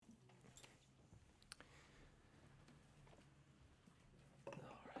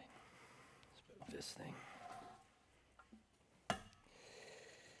this thing.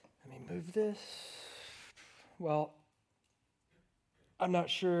 Let me move this. Well, I'm not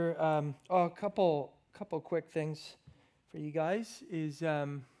sure. A couple quick things for you guys is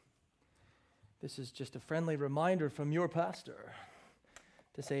this is just a friendly reminder from your pastor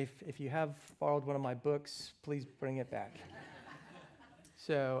to say if you have borrowed one of my books, please bring it back.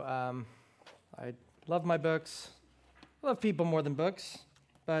 So I love my books. I love people more than books,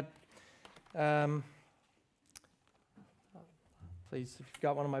 but please, if you've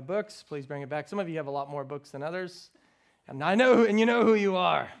got one of my books, please bring it back. Some of you have a lot more books than others, and I know, and you know who you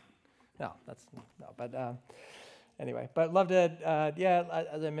are. Anyway, but love to,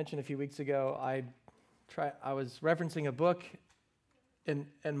 as I mentioned a few weeks ago, I was referencing a book in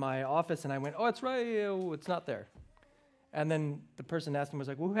my office, and I went, oh, it's right, it's not there. And then the person asked me, was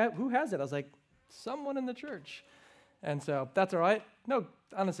like, well, who has it? I was like, someone in the church. And so that's all right. No,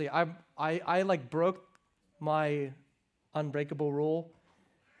 honestly, I like broke my unbreakable rule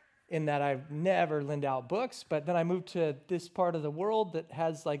in that I've never lend out books, but then I moved to this part of the world that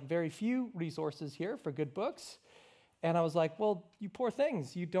has like very few resources here for good books. And I was like, well, you poor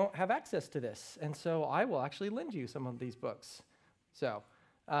things, you don't have access to this. And so I will actually lend you some of these books. So,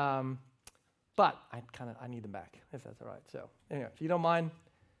 but I need them back, if that's all right. So anyway, if you don't mind,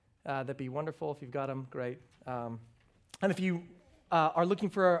 that'd be wonderful. If you've got them, great. And if you are looking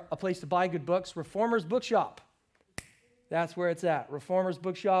for a place to buy good books, Reformers Bookshop. That's where it's at. Reformers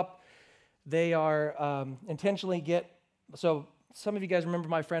Bookshop. They are intentionally so some of you guys remember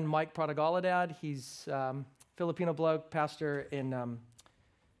my friend Mike Prodigalidad. He's Filipino bloke, pastor in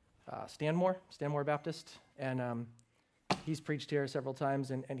Stanmore Baptist. And he's preached here several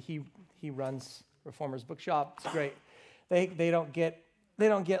times, and he runs Reformers Bookshop. It's great. They don't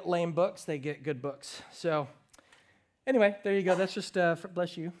get lame books, they get good books. So anyway, there you go. That's just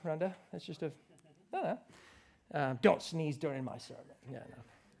bless you, Rhonda. That's just don't sneeze during my sermon. Yeah,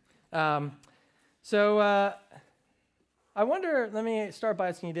 no. So I wonder, let me start by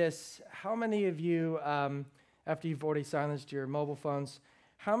asking you this. How many of you, after you've already silenced your mobile phones,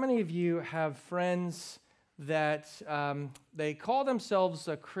 how many of you have friends that they call themselves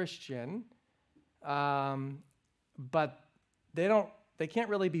a Christian, but they can't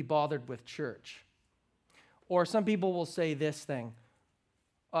really be bothered with church? Or some people will say this thing,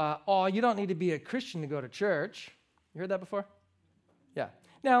 oh, you don't need to be a Christian to go to church. You heard that before? Yeah.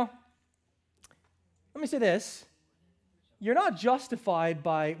 Now, let me say this. You're not justified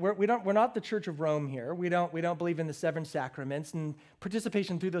by, we're not the Church of Rome here. We don't believe in the 7 sacraments, and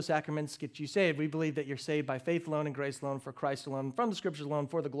participation through those sacraments gets you saved. We believe that you're saved by faith alone and grace alone, for Christ alone, from the Scriptures alone,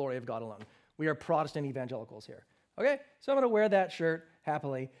 for the glory of God alone. We are Protestant evangelicals here. Okay? So I'm going to wear that shirt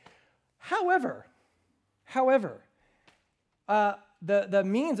happily. However, the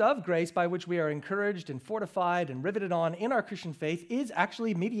means of grace by which we are encouraged and fortified and riveted on in our Christian faith is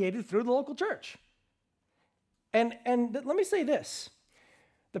actually mediated through the local church. And let me say this.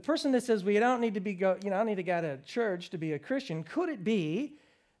 The person that says, well, you don't need to go to church to be a Christian, could it be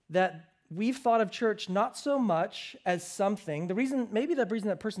that we've thought of church not so much as something, the reason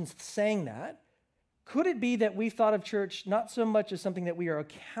that person's saying that, could it be that we've thought of church not so much as something that we are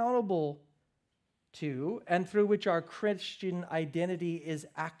accountable to and through which our Christian identity is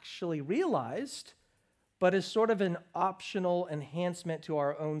actually realized, but as sort of an optional enhancement to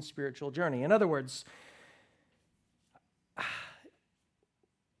our own spiritual journey? In other words,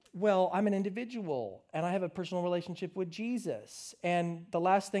 well, I'm an individual, and I have a personal relationship with Jesus, and the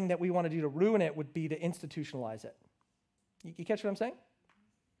last thing that we want to do to ruin it would be to institutionalize it. You catch what I'm saying?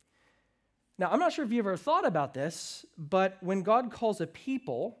 Now, I'm not sure if you ever thought about this, but when God calls a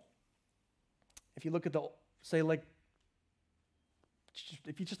people, if you look at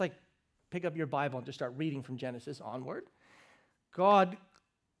if you just pick up your Bible and just start reading from Genesis onward, God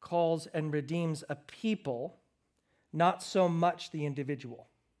calls and redeems a people, not so much the individual.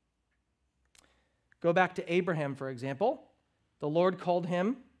 Go back to Abraham, for example. The Lord called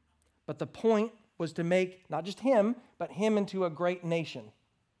him, but the point was to make not just him, but him into a great nation,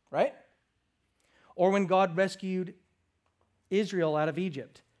 right? Or when God rescued Israel out of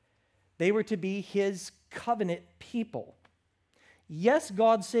Egypt, they were to be his covenant people. Yes,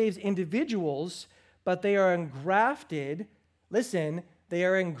 God saves individuals, but they are engrafted, they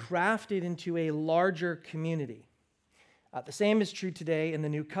are engrafted into a larger community. The same is true today in the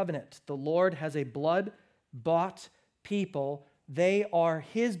new covenant. The Lord has a blood-bought people. They are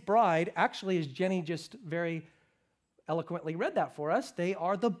his bride. Actually, as Jenny just very eloquently read that for us, they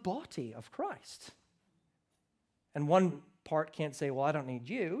are the body of Christ. And one part can't say, well, I don't need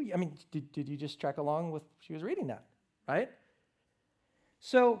you. I mean, did you just track along with, she was reading that, right?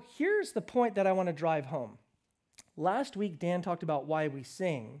 So here's the point that I want to drive home. Last week, Dan talked about why we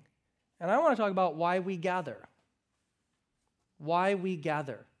sing, and I want to talk about why we gather. Why we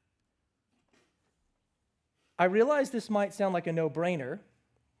gather. I realize this might sound like a no-brainer,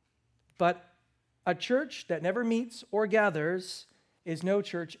 but a church that never meets or gathers is no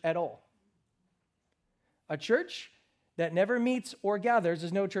church at all. A church that never meets or gathers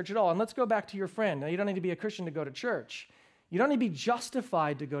is no church at all. And let's go back to your friend. Now, you don't need to be a Christian to go to church. You don't need to be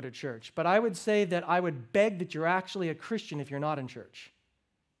justified to go to church. But I would say that I would beg that you're actually a Christian if you're not in church.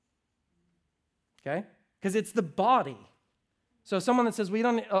 Okay? Because it's the body. So someone that says we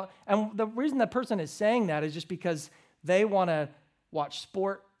don't, and the reason that person is saying that is just because they want to watch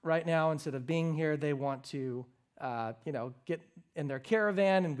sport right now instead of being here. They want to, get in their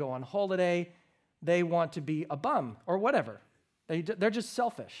caravan and go on holiday. They want to be a bum or whatever. They're just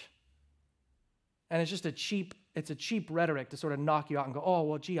selfish. And it's just a cheap rhetoric to sort of knock you out and go, oh,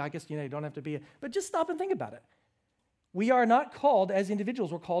 well, gee, I guess, you don't have to be. But just stop and think about it. We are not called as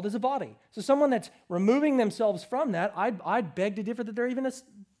individuals. We're called as a body. So someone that's removing themselves from that, I'd beg to differ that they're even a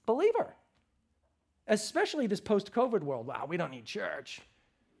believer. Especially this post-COVID world. Wow, we don't need church.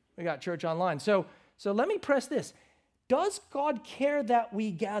 We got church online. So let me press this. Does God care that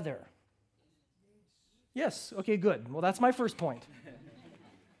we gather? Yes. Okay, good. Well, that's my first point.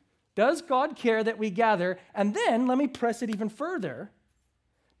 Does God care that we gather? And then let me press it even further.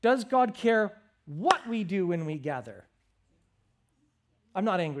 Does God care what we do when we gather? I'm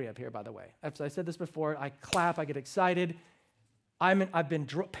not angry up here, by the way. As I said this before, I clap, I get excited. I've been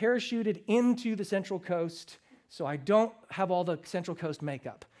parachuted into the Central Coast, so I don't have all the Central Coast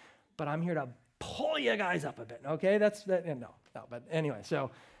makeup. But I'm here to pull you guys up a bit, okay? No, but anyway,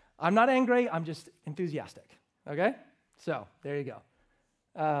 so I'm not angry, I'm just enthusiastic, okay? So there you go.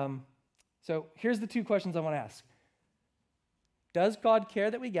 So here's the two questions I want to ask. Does God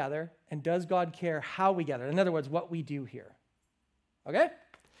care that we gather, and does God care how we gather? In other words, what we do here, okay?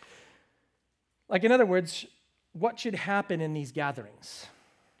 Like, in other words, what should happen in these gatherings?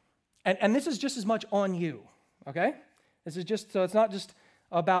 And this is just as much on you, okay? This is just, so it's not just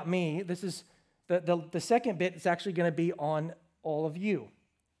about me. This is, the second bit is actually going to be on all of you.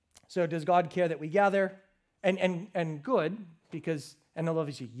 So does God care that we gather? And good, because, and all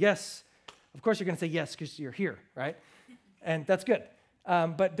of you, yes. Of course you're going to say yes because you're here, right? And that's good.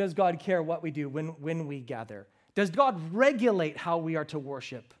 But does God care what we do when we gather? Does God regulate how we are to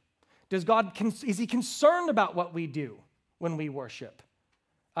worship? Is he concerned about what we do when we worship?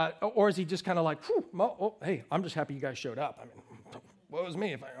 Or is he just kind of like, hey, I'm just happy you guys showed up. I mean, woe is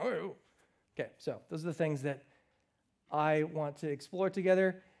me if I, Okay, so those are the things that I want to explore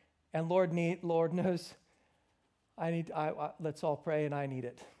together. And Lord knows let's all pray, and I need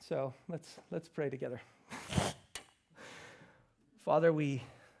it. So let's pray together. Father, we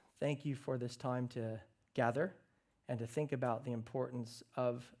thank you for this time to gather and to think about the importance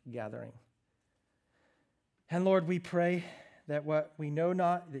of gathering. And Lord, we pray that what we know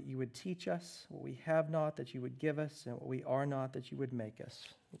not, that you would teach us, what we have not, that you would give us, and what we are not, that you would make us.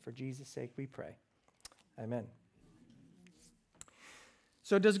 And for Jesus' sake, we pray. Amen.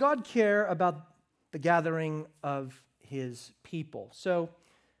 So does God care about the gathering of his people? So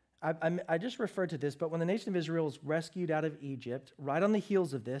I just referred to this, but when the nation of Israel was rescued out of Egypt, right on the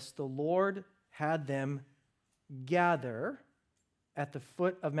heels of this, the Lord had them gather at the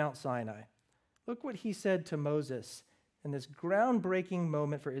foot of Mount Sinai. Look what he said to Moses in this groundbreaking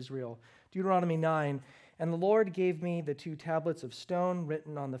moment for Israel. Deuteronomy 9, and the Lord gave me the 2 tablets of stone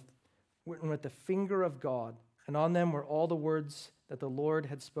written with the finger of God, and on them were all the words that the Lord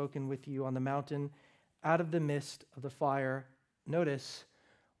had spoken with you on the mountain out of the midst of the fire. Notice,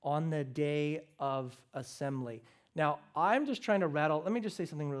 on the day of assembly. Now, I'm just trying to let me just say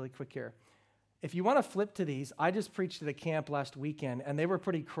something really quick here. If you want to flip to these, I just preached at a camp last weekend, and they were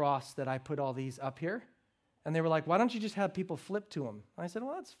pretty cross that I put all these up here. And they were like, why don't you just have people flip to them? And I said,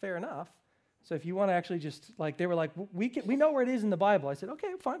 well, that's fair enough. So if you want to actually just, they were like, we know where it is in the Bible. I said, okay,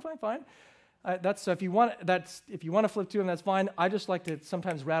 fine. So if you want to flip to them, that's fine. I just like to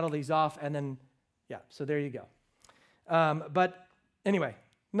sometimes rattle these off, and then, so there you go. But anyway,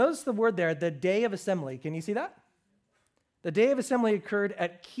 notice the word there, the day of assembly. Can you see that? The day of assembly occurred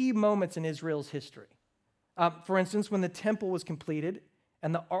at key moments in Israel's history. For instance, when the temple was completed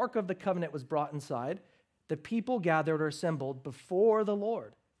and the Ark of the Covenant was brought inside, the people gathered or assembled before the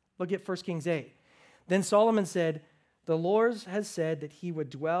Lord. Look at 1 Kings 8. Then Solomon said, the Lord has said that he would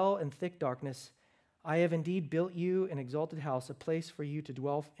dwell in thick darkness. I have indeed built you an exalted house, a place for you to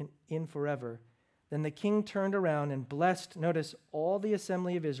dwell in forever. Then the king turned around and blessed, notice, all the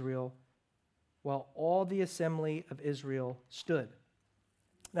assembly of Israel, while all the assembly of Israel stood.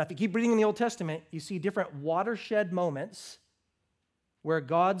 Now, if you keep reading in the Old Testament, you see different watershed moments where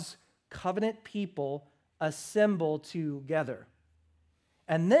God's covenant people assemble together.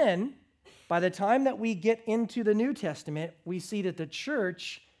 And then, by the time that we get into the New Testament, we see that the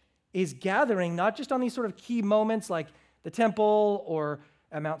church is gathering not just on these sort of key moments like the temple or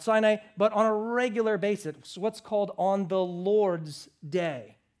at Mount Sinai, but on a regular basis, what's called on the Lord's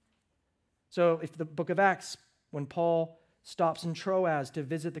Day. So if the book of Acts, when Paul stops in Troas to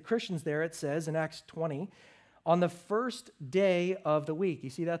visit the Christians there, it says in Acts 20, on the first day of the week. You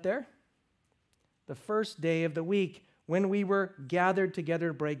see that there? The first day of the week, when we were gathered together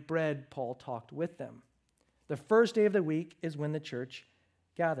to break bread, Paul talked with them. The first day of the week is when the church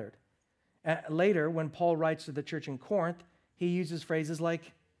gathered. Later, when Paul writes to the church in Corinth, he uses phrases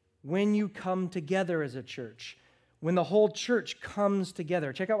like, when you come together as a church, when the whole church comes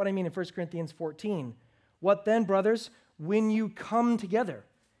together. Check out what I mean in 1 Corinthians 14. What then, brothers? When you come together,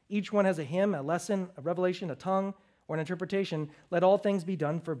 each one has a hymn, a lesson, a revelation, a tongue, or an interpretation. Let all things be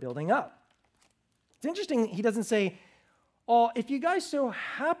done for building up. It's interesting, he doesn't say, oh, if you guys so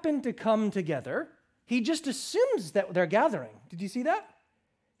happen to come together. He just assumes that they're gathering. Did you see that?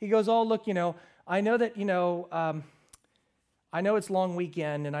 He goes, oh, look, I know that, I know it's long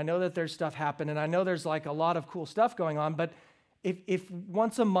weekend, and I know that there's stuff happening, and I know there's like a lot of cool stuff going on, but if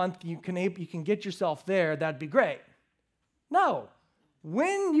once a month you can get yourself there, that'd be great. No.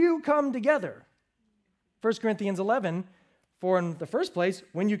 When you come together, 1 Corinthians 11, for in the first place,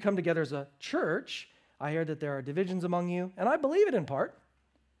 when you come together as a church, I hear that there are divisions among you, and I believe it in part.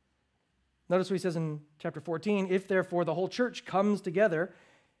 Notice what he says in chapter 14, if therefore the whole church comes together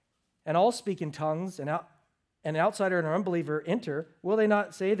and all speak in tongues, and an outsider and an unbeliever enter, will they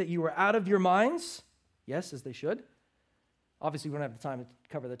not say that you are out of your minds? Yes, as they should. Obviously, we don't have the time to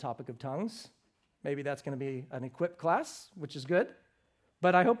cover the topic of tongues. Maybe that's going to be an equipped class, which is good.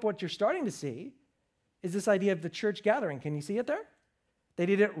 But I hope what you're starting to see is this idea of the church gathering. Can you see it there? They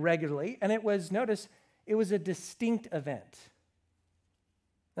did it regularly, and notice, it was a distinct event.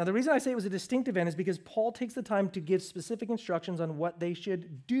 Now, the reason I say it was a distinct event is because Paul takes the time to give specific instructions on what they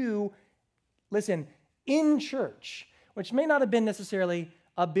should do, listen, in church, which may not have been necessarily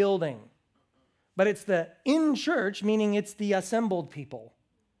a building, but it's the in church, meaning it's the assembled people,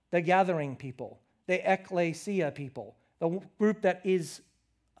 the gathering people, the ecclesia people, the group that is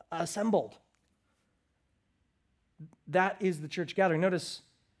assembled. That is the church gathering. Notice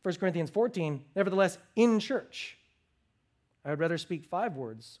 1 Corinthians 14, nevertheless, in church. I would rather speak 5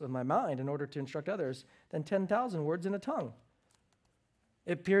 words with my mind in order to instruct others than 10,000 words in a tongue.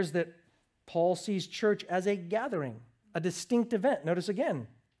 It appears that Paul sees church as a gathering, a distinct event. Notice again,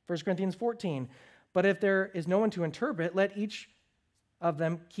 1 Corinthians 14. But if there is no one to interpret, let each of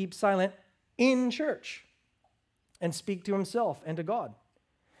them keep silent in church and speak to himself and to God.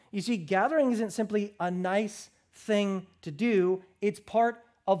 You see, gathering isn't simply a nice thing to do. It's part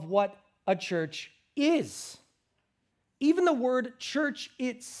of what a church is. Even the word church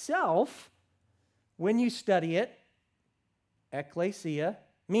itself, when you study it, ecclesia,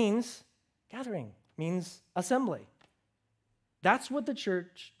 means gathering, means assembly. That's what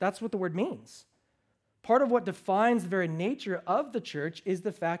the word means. Part of what defines the very nature of the church is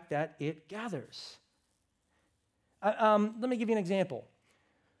the fact that it gathers. Let me give you an example.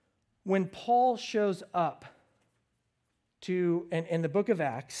 When Paul shows up in the book of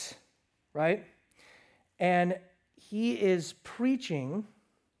Acts, right, and he is preaching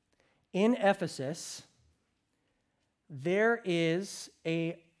in Ephesus,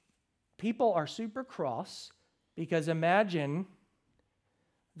 people are super cross because imagine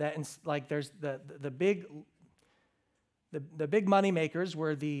that there's the big money makers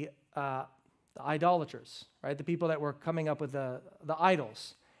were the idolaters, right? The people that were coming up with the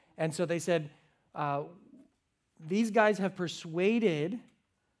idols. And so they said, these guys have persuaded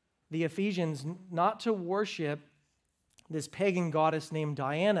the Ephesians not to worship this pagan goddess named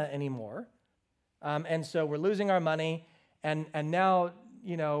Diana anymore. And so we're losing our money, and now,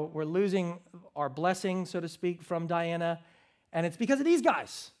 we're losing our blessing, so to speak, from Diana. And it's because of these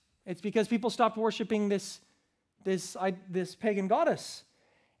guys. It's because people stopped worshiping this pagan goddess.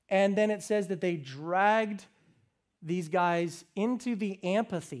 And then it says that they dragged these guys into the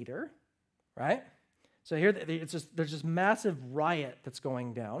amphitheater, right? So here, there's this massive riot that's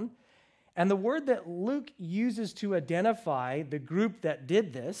going down. And the word that Luke uses to identify the group that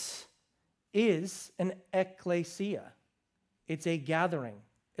did this is an ecclesia. It's a gathering.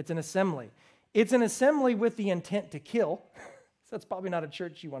 It's an assembly. It's an assembly with the intent to kill. So that's probably not a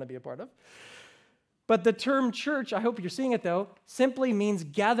church you want to be a part of. But the term church, I hope you're seeing it though, simply means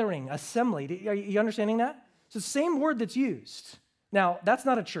gathering, assembly. Are you understanding that? It's the same word that's used. that's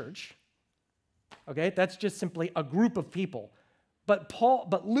not a church, okay? That's just simply a group of people.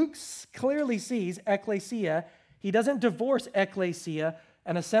 But Luke clearly sees ecclesia. He doesn't divorce ecclesia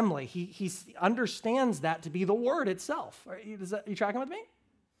and assembly. He understands that to be the word itself. Are you tracking with me?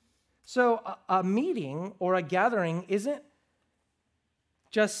 So a meeting or a gathering isn't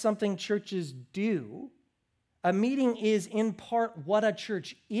just something churches do. A meeting is in part what a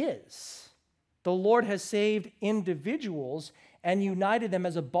church is. The Lord has saved individuals and united them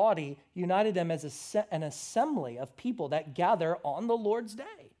as a body, united them as an assembly of people that gather on the Lord's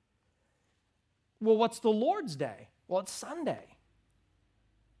day. Well, what's the Lord's day? Well, it's Sunday.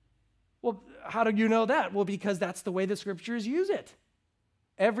 Well, how do you know that? Well, because that's the way the scriptures use it.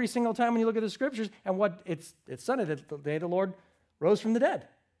 Every single time when you look at the scriptures, and it's Sunday, the day the Lord rose from the dead.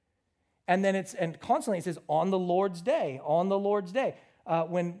 And then and constantly it says, on the Lord's day, on the Lord's day.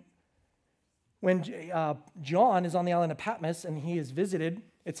 When John is on the island of Patmos and he is visited,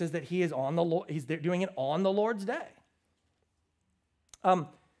 it says that he's doing it on the Lord's day.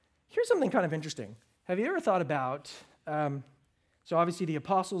 Here's something kind of interesting. Have you ever thought about, so obviously the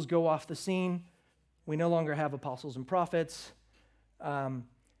apostles go off the scene. We no longer have apostles and prophets.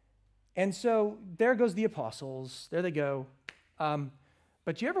 And so there goes the apostles. There they go.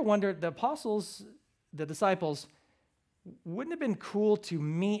 But you ever wonder, the apostles, the disciples, wouldn't it have been cool to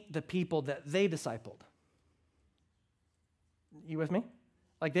meet the people that they discipled? You with me?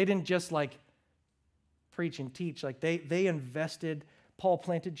 Like they didn't just like preach and teach. Like they invested. Paul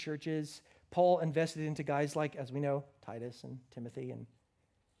planted churches. Paul invested into guys like, as we know, Titus and Timothy.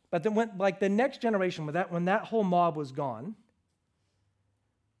 But then when like the next generation, when that whole mob was gone,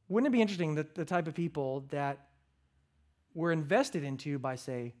 wouldn't it be interesting that the type of people that were invested into by,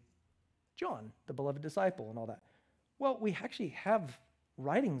 say, John, the beloved disciple and all that? Well, we actually have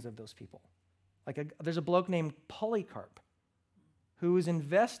writings of those people. There's a bloke named Polycarp who was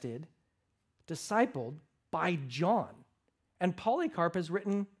invested, discipled by John. And Polycarp has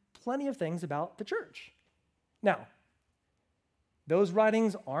written plenty of things about the church. Now, those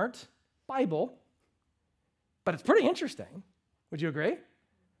writings aren't Bible, but it's pretty interesting. Would you agree?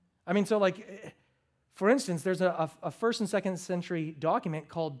 I mean, so for instance, there's a 1st and 2nd century document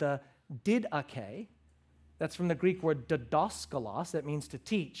called the Didache. That's from the Greek word didaskalos, that means to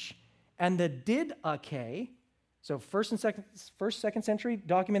teach. And the Didache, so 2nd century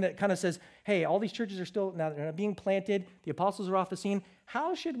document that kind of says, hey, all these churches are still now they're being planted, the apostles are off the scene.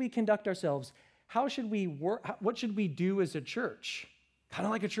 How should we conduct ourselves? How should we work? What should we do as a church? Kind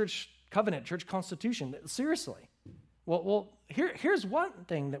of like a church covenant, church constitution. Seriously. Well, here's one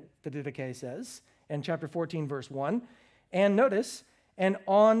thing that the Didache says in chapter 14, verse 1. And notice, and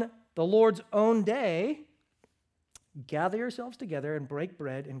on the Lord's own day, gather yourselves together and break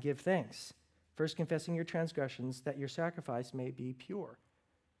bread and give thanks, first confessing your transgressions, that your sacrifice may be pure.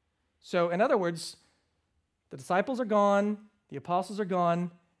 So, in other words, the disciples are gone, the apostles are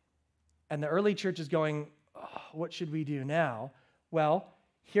gone, and the early church is going, oh, what should we do now? Well,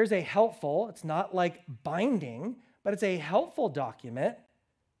 here's a helpful, it's not like binding, but it's a helpful document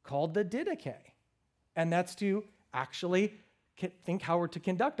called the Didache. And that's to actually think how we're to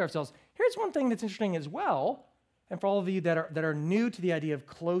conduct ourselves. Here's one thing that's interesting as well, and for all of you that are new to the idea of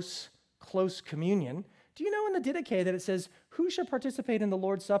close communion, do you know in the Didache that it says, who shall participate in the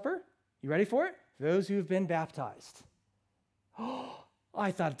Lord's Supper? You ready for it? Those who have been baptized. Oh,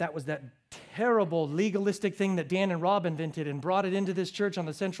 I thought that was that terrible legalistic thing that Dan and Rob invented and brought it into this church on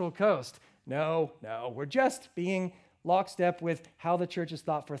the Central Coast. No, we're just being lockstep with how the church has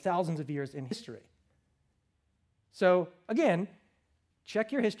thought for thousands of years in history. So again,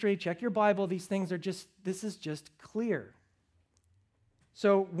 check your history, check your Bible. These things this is just clear.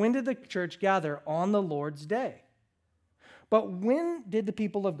 So when did the church gather? On the Lord's day. But when did the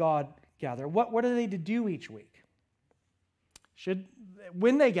people of God gather? What are they to do each week?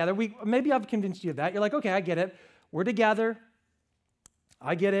 When they gather, maybe I've convinced you of that. You're like, okay, I get it. We're to gather.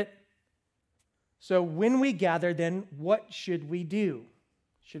 I get it. So when we gather, then what should we do?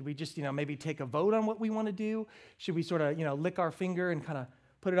 Should we just, maybe take a vote on what we want to do? Should we sort of, lick our finger and kind of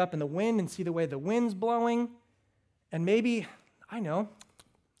put it up in the wind and see the way the wind's blowing? And maybe, I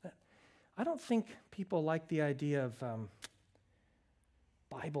don't think people like the idea of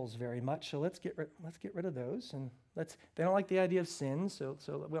Bibles very much, so let's get rid of those. And they don't like the idea of sin, so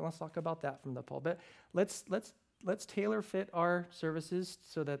let's talk about that from the pulpit. Let's tailor fit our services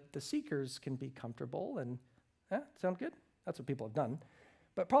so that the seekers can be comfortable. And sound good? That's what people have done.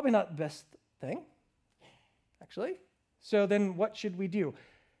 But probably not the best thing, actually. So then what should we do?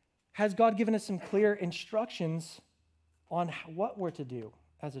 Has God given us some clear instructions on what we're to do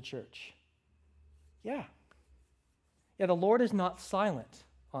as a church? Yeah. Yeah, the Lord is not silent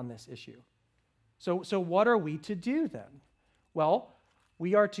on this issue. So what are we to do then? Well,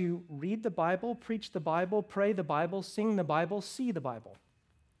 we are to read the Bible, preach the Bible, pray the Bible, sing the Bible, see the Bible.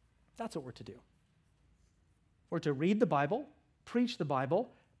 That's what we're to do. We're to read the Bible, preach the Bible,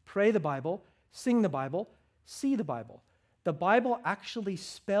 pray the Bible, sing the Bible, see the Bible. The Bible actually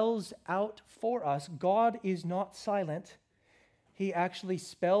spells out for us. God is not silent. He actually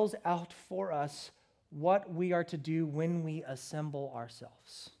spells out for us what we are to do when we assemble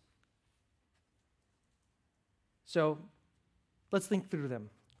ourselves. So let's think through them.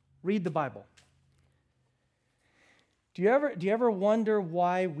 Read the Bible. Do you ever wonder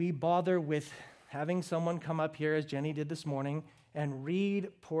why we bother with having someone come up here, as Jenny did this morning, and read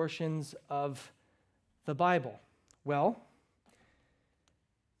portions of the Bible? Well,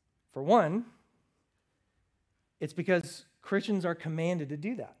 for one, it's because Christians are commanded to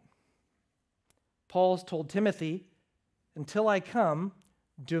do that. Paul's told Timothy, until I come,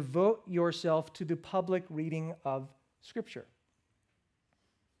 devote yourself to the public reading of Scripture.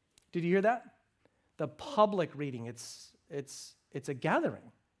 Did you hear that? The public reading, it's a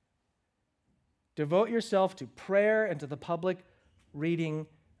gathering. Devote yourself to prayer and to the public reading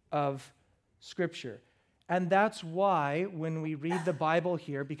of Scripture. And that's why when we read the Bible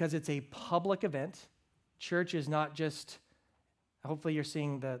here, because it's a public event, church is not just, hopefully you're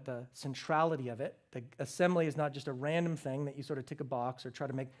seeing the centrality of it. The assembly is not just a random thing that you sort of tick a box or try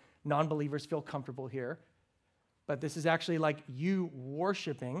to make non-believers feel comfortable here. But this is actually like you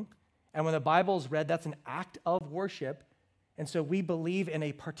worshiping. And when the Bible is read, that's an act of worship. And so we believe in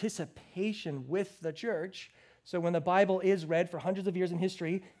a participation with the church. So when the Bible is read for hundreds of years in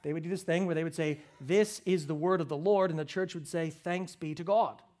history, they would do this thing where they would say, this is the word of the Lord, and the church would say, thanks be to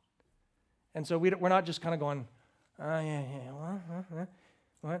God. And so we're not just kind of going,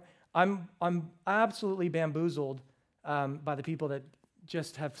 what? I'm absolutely bamboozled by the people that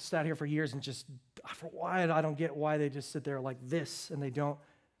just have sat here for years and just, for why I don't get why they just sit there like this and they don't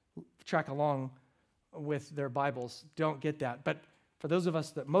track along with their Bibles. Don't get that. But for those of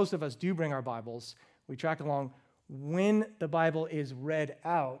us that most of us do bring our Bibles, we track along. When the Bible is read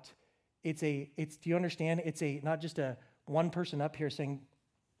out, do you understand? It's not just a one person up here saying,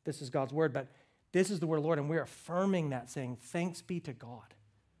 this is God's word, but this is the word of the Lord, and we're affirming that, saying, thanks be to God.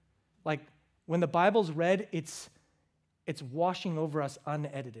 Like, when the Bible's read, it's washing over us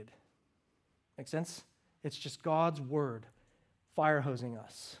unedited. Make sense? It's just God's word fire hosing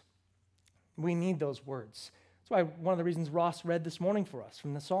us. We need those words. That's why one of the reasons Ross read this morning for us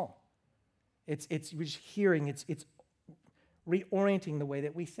from the Psalm. It's just hearing, it's reorienting the way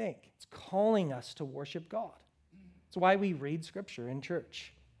that we think. It's calling us to worship God. It's why we read Scripture in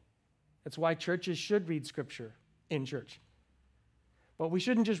church. It's why churches should read Scripture in church. But we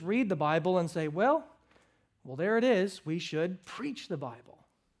shouldn't just read the Bible and say, well, there it is. We should preach the Bible.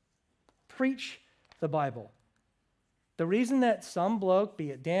 Preach the Bible. The reason that some bloke, be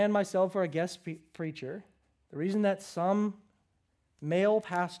it Dan, myself, or a guest preacher, the reason that some male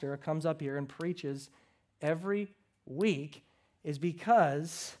pastor comes up here and preaches every week is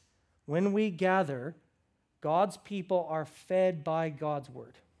because when we gather, God's people are fed by God's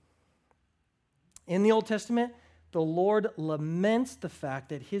word. In the Old Testament, the Lord laments the fact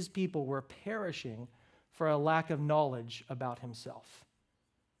that his people were perishing for a lack of knowledge about himself.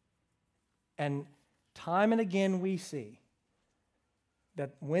 And time and again we see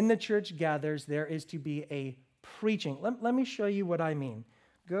that when the church gathers, there is to be a preaching. Let me show you what I mean.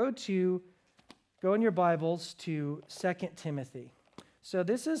 Go in your Bibles to 2 Timothy. So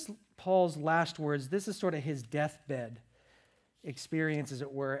this is Paul's last words. This is sort of his deathbed experience, as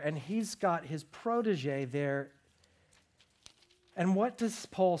it were. And he's got his protege there. And what does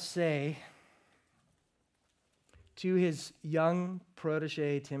Paul say to his young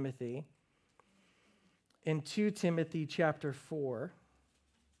protege, Timothy? In 2 Timothy chapter 4,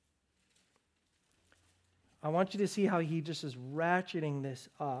 I want you to see how he just is ratcheting this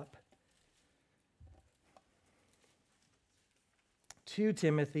up. 2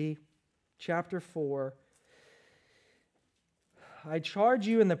 Timothy chapter 4. I charge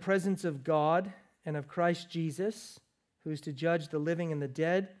you in the presence of God and of Christ Jesus, who is to judge the living and the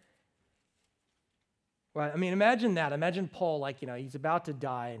dead. Well, I mean, imagine that. Imagine Paul, he's about to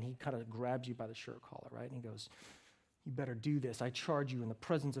die, and he kind of grabs you by the shirt collar, right? And he goes, you better do this. I charge you in the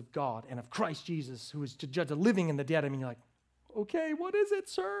presence of God and of Christ Jesus, who is to judge the living and the dead. I mean, you're like, okay, what is it,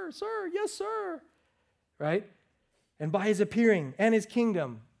 sir? Sir, yes, sir. Right? And by his appearing and his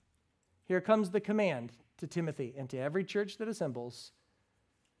kingdom, here comes the command to Timothy and to every church that assembles,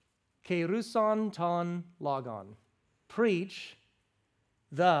 keruson ton logon. Preach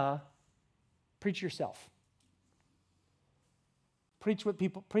yourself.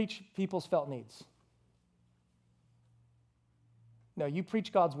 preach people's felt needs. No, you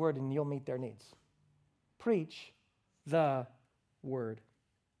preach God's word and you'll meet their needs. Preach the word.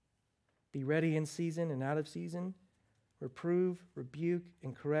 Be ready in season and out of season. Reprove, rebuke,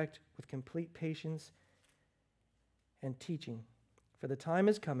 and correct with complete patience and teaching. For the time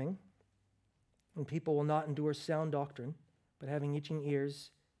is coming when people will not endure sound doctrine, but having itching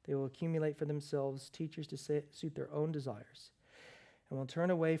ears, they will accumulate for themselves teachers to suit their own desires, and will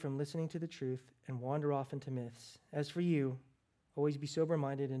turn away from listening to the truth and wander off into myths. As for you, always be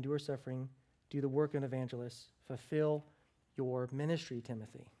sober-minded, endure suffering, do the work of an evangelist, fulfill your ministry,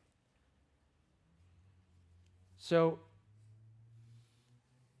 Timothy. So,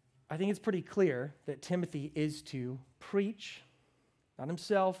 I think it's pretty clear that Timothy is to preach, not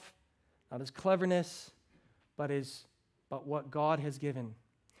himself, not his cleverness, but what God has given.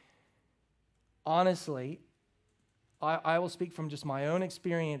 Honestly, I will speak from just my own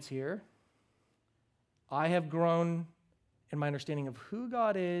experience here. I have grown in my understanding of who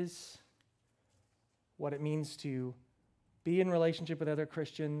God is, what it means to be in relationship with other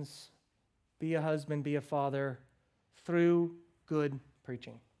Christians, be a husband, be a father, through good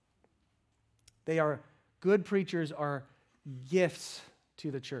preaching. Good preachers are gifts to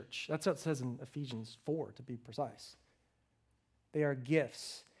the church. That's what it says in Ephesians 4, to be precise. They are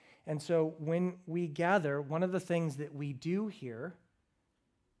gifts. And so when we gather, one of the things that we do here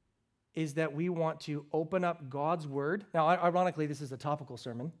is that we want to open up God's word. Now, ironically, this is a topical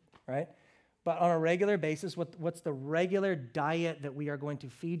sermon, right? But on a regular basis, what's the regular diet that we are going to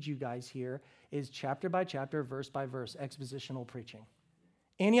feed you guys here is chapter by chapter, verse by verse, expositional preaching.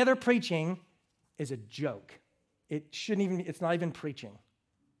 Any other preaching is a joke. It's not even preaching.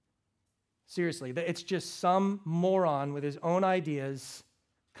 Seriously, it's just some moron with his own ideas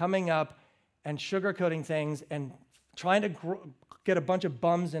coming up and sugarcoating things and trying to get a bunch of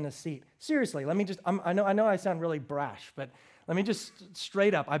bums in a seat. Seriously, I know I sound really brash, but let me just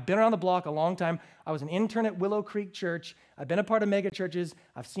straight up. I've been around the block a long time. I was an intern at Willow Creek Church. I've been a part of mega churches.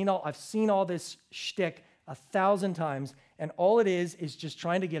 I've seen all this shtick 1,000 times, and all it is just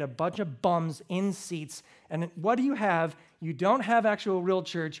trying to get a bunch of bums in seats. And what do you have? You don't have actual real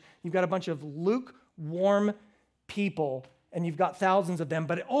church. You've got a bunch of lukewarm people, and you've got thousands of them,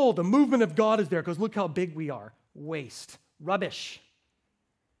 but the movement of God is there because look how big we are. Waste. Rubbish.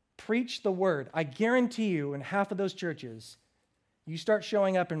 Preach the word. I guarantee you in half of those churches, you start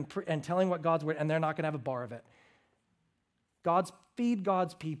showing up and telling what God's word, and they're not going to have a bar of it. Feed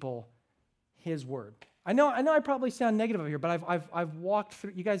God's people his word. I know I probably sound negative over here, but I've walked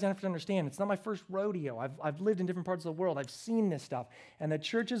through, you guys have to understand, it's not my first rodeo. I've lived in different parts of the world. I've seen this stuff. And the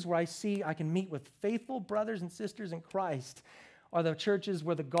churches where I can meet with faithful brothers and sisters in Christ are the churches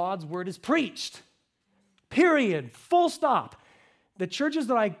where the God's word is preached. Period. Full stop. The churches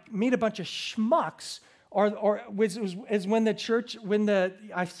that I meet a bunch of schmucks is when the church,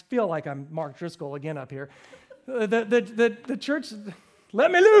 I feel like I'm Mark Driscoll again up here. The church,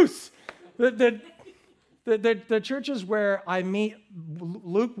 let me loose. The churches where I meet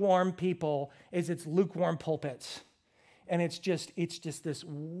lukewarm people it's lukewarm pulpits. And it's just this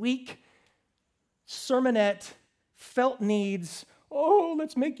weak sermonette, felt needs,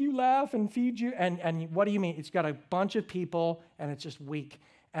 let's make you laugh and feed you. And what do you mean? It's got a bunch of people and it's just weak.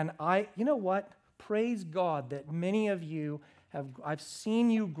 And you know what? Praise God that many of you I've seen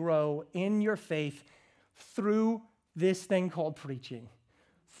you grow in your faith through this thing called preaching.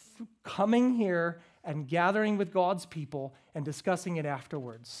 Coming here and gathering with God's people and discussing it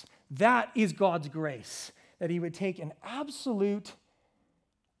afterwards. That is God's grace, that he would take an absolute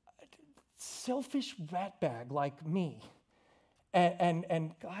selfish ratbag like me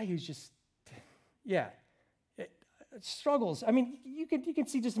and guy who's just, struggles. I mean, you can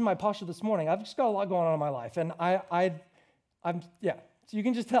see just in my posture this morning, I've just got a lot going on in my life, and so you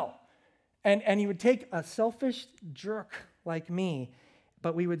can just tell. And he would take a selfish jerk like me,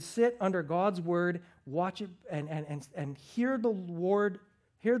 but we would sit under God's word, watch it, and hear the word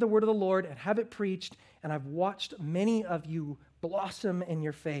of the Lord, and have it preached. And I've watched many of you blossom in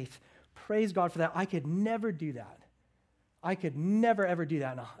your faith. Praise God for that. I could never do that. I could never, ever do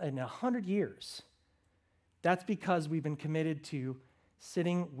that in 100 years. That's because we've been committed to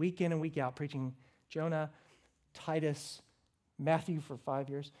sitting week in and week out, preaching Jonah, Titus, Matthew for 5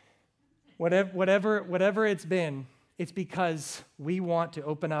 years. Whatever it's been, it's because we want to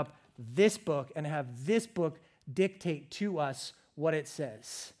open up this book and have this book dictate to us what it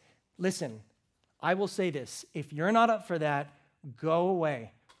says. Listen, I will say this. If you're not up for that, go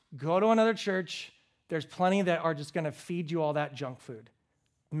away. Go to another church. There's plenty that are just going to feed you all that junk food.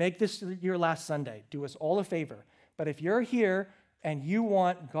 Make this your last Sunday. Do us all a favor. But if you're here and you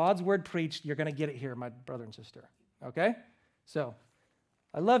want God's word preached, you're going to get it here, my brother and sister. Okay? So,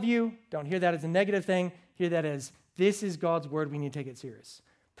 I love you. Don't hear that as a negative thing. Hear that as this is God's word. We need to take it serious.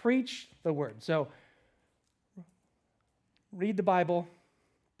 Preach the word. So, read the Bible.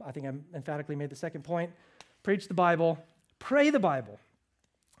 I think I emphatically made the second point. Preach the Bible. Pray the Bible.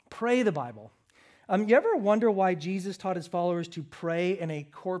 Pray the Bible. You ever wonder why Jesus taught his followers to pray in a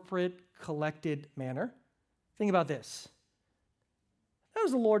corporate, collected manner? Think about this. How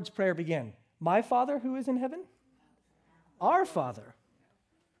does the Lord's Prayer begin? My Father who is in heaven? Our Father.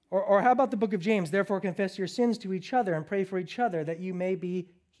 Or how about the book of James? Therefore confess your sins to each other and pray for each other that you may be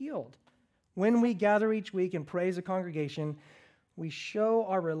healed. When we gather each week and pray as a congregation, we show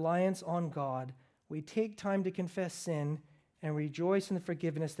our reliance on God. We take time to confess sin and rejoice in the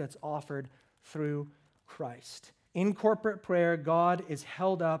forgiveness that's offered through Christ. In corporate prayer, God is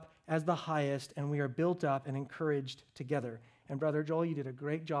held up as the highest, and we are built up and encouraged together. And Brother Joel, you did a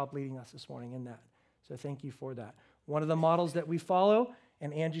great job leading us this morning in that. So thank you for that. One of the models that we follow,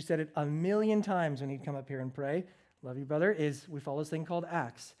 and Andrew said it a million times when he'd come up here and pray, love you, brother, is we follow this thing called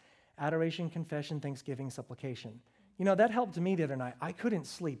ACTS, adoration, confession, thanksgiving, supplication. You know, that helped me the other night. I couldn't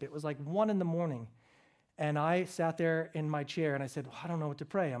sleep. It was like 1 a.m, and I sat there in my chair, and I said, I don't know what to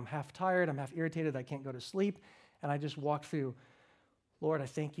pray. I'm half tired. I'm half irritated. I can't go to sleep. And I just walked through, Lord, I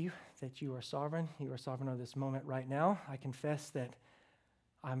thank you that you are sovereign. You are sovereign over this moment right now. I confess that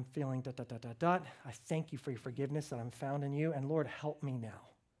I'm feeling ... I thank you for your forgiveness that I'm found in you. And Lord, help me now.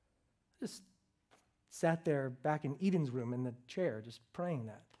 Just sat there back in Eden's room in the chair, just praying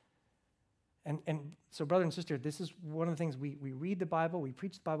that. And so, brother and sister, this is one of the things we read the Bible, we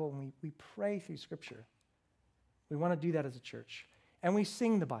preach the Bible, and we pray through Scripture. We want to do that as a church. And we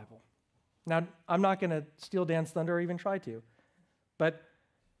sing the Bible. Now, I'm not going to steal Dan's thunder or even try to, but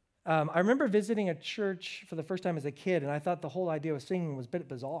I remember visiting a church for the first time as a kid, and I thought the whole idea of singing was a bit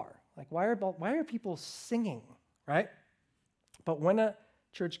bizarre. Like, why are people singing, right? But when a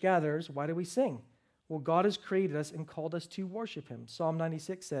church gathers, why do we sing? Well, God has created us and called us to worship him. Psalm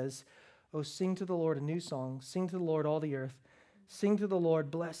 96 says, "Oh, sing to the Lord a new song. Sing to the Lord all the earth. Sing to the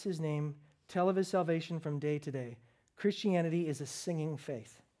Lord, bless his name. Tell of his salvation from day to day." Christianity is a singing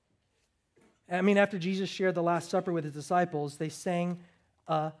faith. I mean, after Jesus shared the Last Supper with his disciples, they sang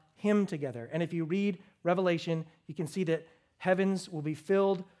a hymn together. And if you read Revelation, you can see that heavens will be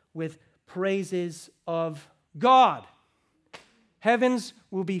filled with praises of God. Heavens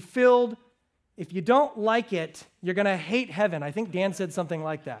will be filled. If you don't like it, you're going to hate heaven. I think Dan said something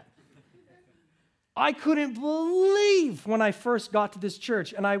like that. I couldn't believe when I first got to this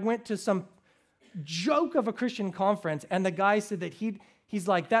church, and I went to joke of a Christian conference, and the guy said that he's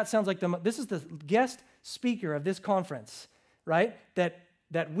like, that sounds like this is the guest speaker of this conference, right? That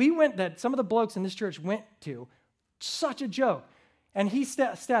some of the blokes in this church went to. Such a joke. And he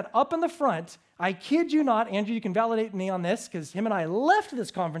sat up in the front. I kid you not, Andrew, you can validate me on this, because him and I left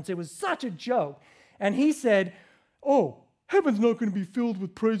this conference. It was such a joke. And he said, "Oh, heaven's not going to be filled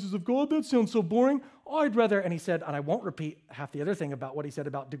with praises of God. That sounds so boring. I'd rather," and he said, and I won't repeat half the other thing about what he said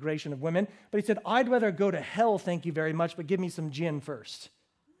about degradation of women, but he said, "I'd rather go to hell, thank you very much, but give me some gin first."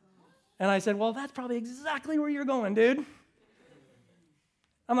 And I said, "Well, that's probably exactly where you're going, dude.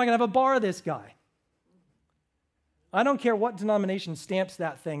 I'm not going to have a bar of this guy." I don't care what denomination stamps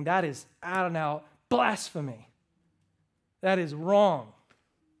that thing. That is out and out blasphemy. That is wrong.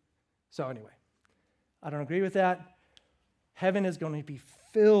 So anyway, I don't agree with that. Heaven is going to be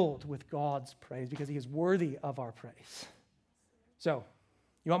filled with God's praise because he is worthy of our praise. So,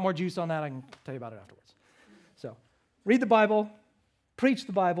 you want more juice on that? I can tell you about it afterwards. So, read the Bible, preach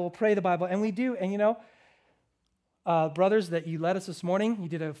the Bible, pray the Bible, and we do. And you know, brothers, that you led us this morning, you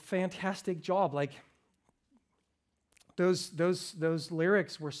did a fantastic job. Like, those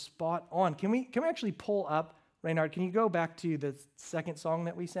lyrics were spot on. Can we actually pull up, Reynard, can you go back to the second song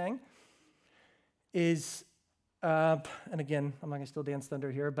that we sang? And again, I'm not going to steal Dan's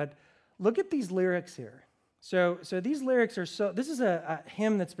thunder here, but look at these lyrics here. So these lyrics are this is a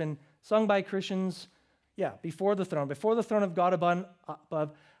hymn that's been sung by Christians, before the throne of God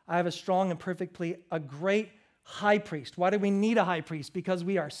above, I have a strong and perfect plea, a great high priest. Why do we need a high priest? Because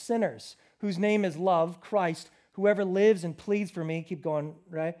we are sinners, whose name is love, Christ, whoever lives and pleads for me. Keep going,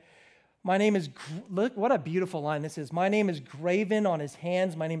 right? My name is, look, what a beautiful line this is. My name is graven on his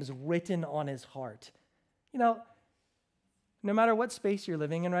hands. My name is written on his heart. You know, no matter what space you're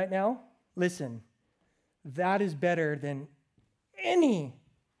living in right now, listen, that is better than any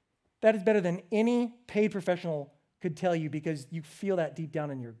paid professional could tell you, because you feel that deep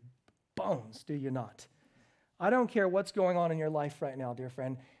down in your bones, do you not? I don't care what's going on in your life right now, dear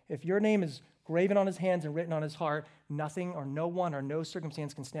friend. If your name is graven on his hands and written on his heart, nothing or no one or no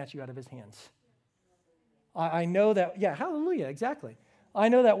circumstance can snatch you out of his hands. I know that, yeah, hallelujah, exactly. I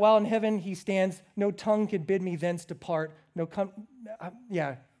know that while in heaven he stands, no tongue can bid me thence depart.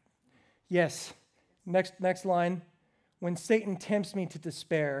 Yes. Next line. When Satan tempts me to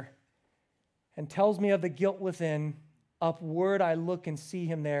despair and tells me of the guilt within, upward I look and see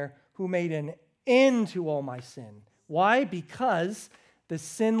him there who made an end to all my sin. Why? Because the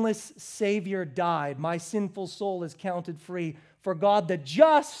sinless Savior died. My sinful soul is counted free. For God the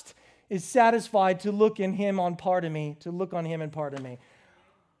just is satisfied to look in him on part of me, to look on him and part of me.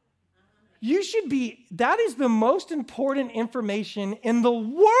 That is the most important information in the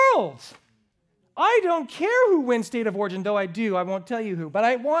world. I don't care who wins state of origin, though I do. I won't tell you who, but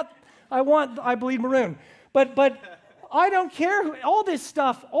I bleed maroon. But I don't care all this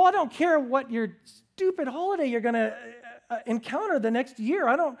stuff. Oh, I don't care what your stupid holiday you're going to encounter the next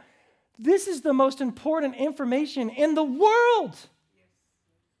year. This is the most important information in the world.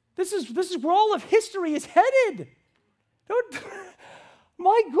 This is where all of history is headed.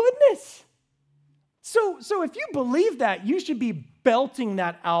 My goodness. So if you believe that, you should be belting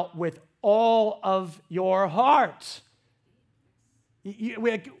that out with all of your heart.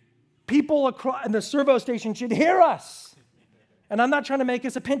 People across in the servo station should hear us. And I'm not trying to make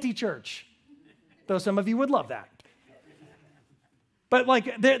us a Penty church, though some of you would love that. But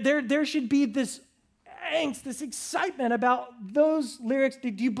there should be this angst, this excitement about those lyrics. Do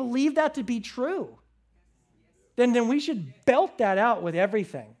you believe that to be true? Then we should belt that out with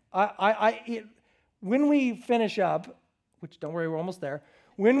everything. When we finish up, which don't worry, we're almost there.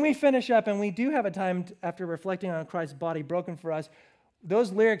 When we finish up, and we do have a time after reflecting on Christ's body broken for us,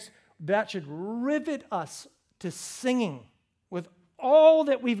 those lyrics, that should rivet us to singing with all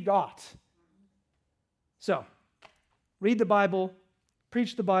that we've got. So, read the Bible,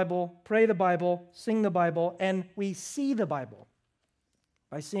 preach the Bible, pray the Bible, sing the Bible, and we see the Bible.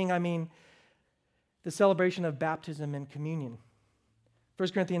 By seeing, I mean the celebration of baptism and communion. 1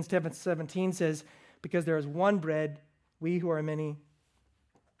 Corinthians 17 says, because there is one bread, we who are many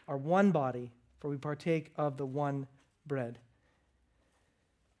are one body, for we partake of the one bread.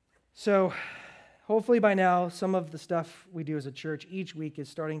 So, hopefully by now, some of the stuff we do as a church each week is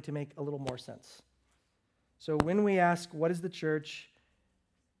starting to make a little more sense. So when we ask, what is the church?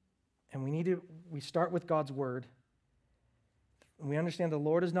 And we start with God's word. And we understand the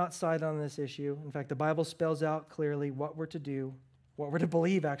Lord is not silent on this issue. In fact, the Bible spells out clearly what we're to do, what we're to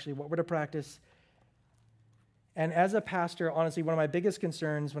believe, actually, what we're to practice. And as a pastor, honestly, one of my biggest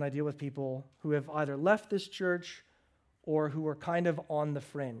concerns when I deal with people who have either left this church or who are kind of on the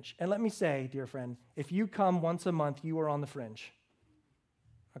fringe. And let me say, dear friend, if you come once a month, you are on the fringe.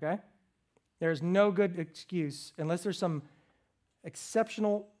 Okay? There's no good excuse, unless there's some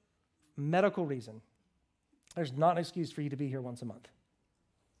exceptional medical reason. There's not an excuse for you to be here once a month.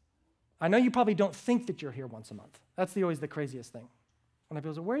 I know you probably don't think that you're here once a month. That's always the craziest thing. When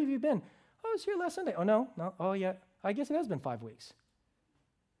people say, where have you been? Oh, I was here last Sunday. Oh, no. Oh, yeah. I guess it has been 5 weeks.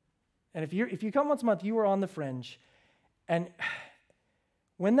 And if you come once a month, you are on the fringe. And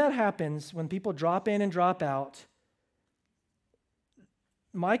when that happens, when people drop in and drop out,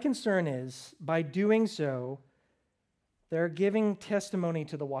 my concern is, by doing so, they're giving testimony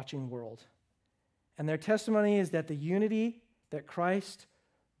to the watching world. And their testimony is that the unity that Christ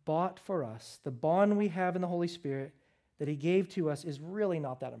bought for us, the bond we have in the Holy Spirit that he gave to us, is really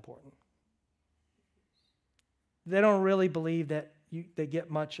not that important. They don't really believe that they get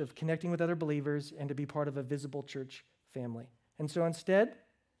much of connecting with other believers and to be part of a visible church family. And so instead,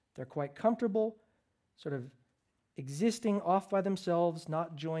 they're quite comfortable, sort of existing off by themselves,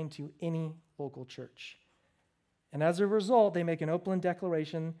 not joined to any local church. And as a result, they make an open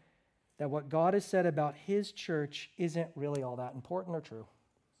declaration that what God has said about his church isn't really all that important or true.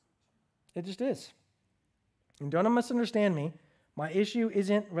 It just is. And don't misunderstand me. My issue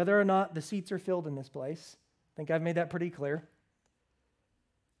isn't whether or not the seats are filled in this place. I think I've made that pretty clear.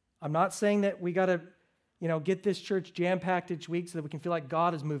 I'm not saying that we got to, get this church jam-packed each week so that we can feel like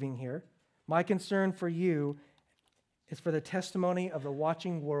God is moving here. My concern for you is for the testimony of the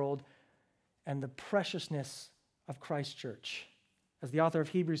watching world and the preciousness of Christ's church. As the author of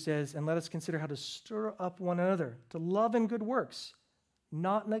Hebrews says, and let us consider how to stir up one another to love and good works,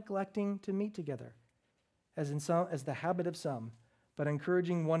 not neglecting to meet together, as the habit of some, but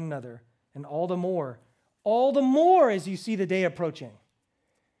encouraging one another, and all the more as you see the day approaching.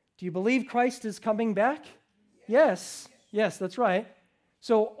 Do you believe Christ is coming back? Yes, that's right.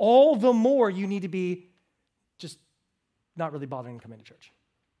 So all the more you need to be just not really bothering to come into church.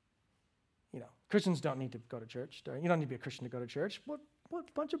 Christians don't need to go to church. You don't need to be a Christian to go to church. What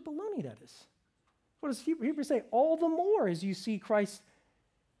bunch of baloney that is. What does Hebrews say? All the more as you see Christ's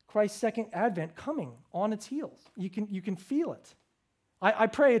second advent coming on its heels. You can feel it. I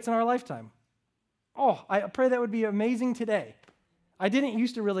pray it's in our lifetime. Oh, I pray that would be amazing today. I didn't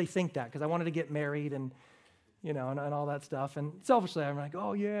used to really think that because I wanted to get married and and all that stuff. And selfishly, I'm like,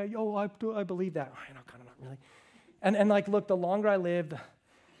 oh yeah, I believe that. I know, kind of not really. And like, look, the longer I live,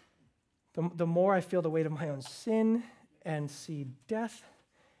 the more I feel the weight of my own sin and see death.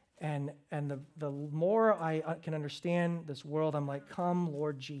 And the more I can understand this world, I'm like, come,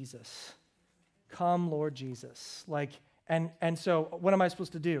 Lord Jesus. Come, Lord Jesus. Like, and so what am I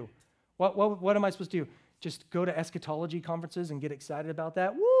supposed to do? What am I supposed to do? Just go to eschatology conferences and get excited about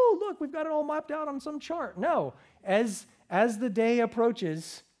that? Woo, look, we've got it all mapped out on some chart. No, as the day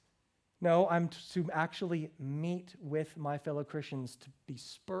approaches, no, I'm to actually meet with my fellow Christians to be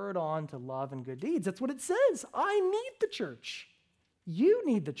spurred on to love and good deeds. That's what it says. I need the church. You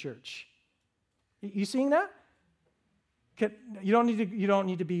need the church. You seeing that? You don't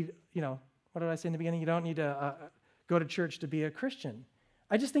need to be, what did I say in the beginning? You don't need to go to church to be a Christian.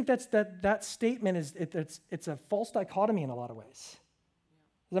 I just think that statement it's a false dichotomy in a lot of ways.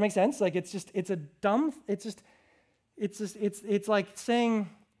 Does that make sense? Like it's like saying,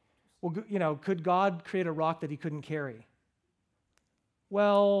 well, could God create a rock that he couldn't carry?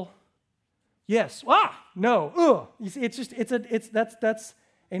 Well, yes. No. Ugh. You see, that's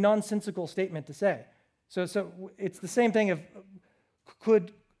a nonsensical statement to say. So it's the same thing of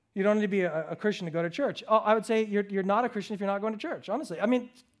you don't need to be a Christian to go to church. I would say you're not a Christian if you're not going to church, honestly. I mean,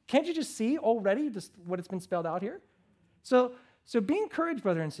 can't you just see already just what it's been spelled out here? So be encouraged,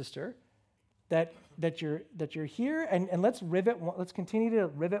 brother and sister, that you're here, and let's continue to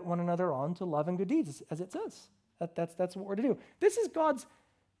rivet one another on to love and good deeds, as it says. That's what we're to do. This is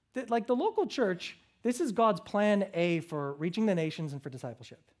like the local church, this is God's plan A for reaching the nations and for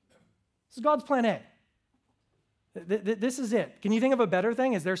discipleship. This is God's plan A. This is it. Can you think of a better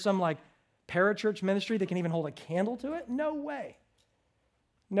thing? Is there some like parachurch ministry that can even hold a candle to it? No way.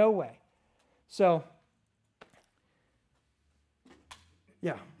 No way. So,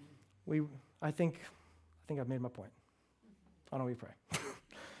 yeah, I think I've made my point. Why don't we pray?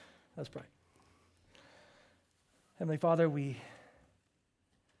 Let's pray. Heavenly Father, we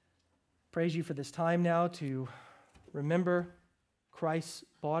praise you for this time now to remember Christ's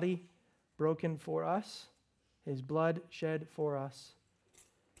body broken for us, his blood shed for us.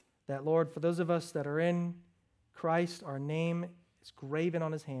 That, Lord, for those of us that are in Christ, our name is graven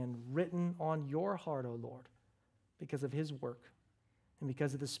on his hand, written on your heart, O Lord, because of his work and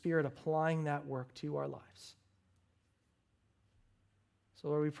because of the Spirit applying that work to our lives. So,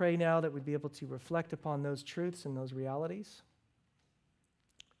 Lord, we pray now that we'd be able to reflect upon those truths and those realities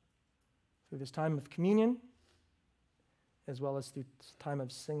through this time of communion, as well as through this time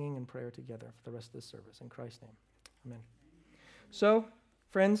of singing and prayer together for the rest of this service. In Christ's name, amen. So,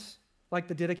 friends, like the dedication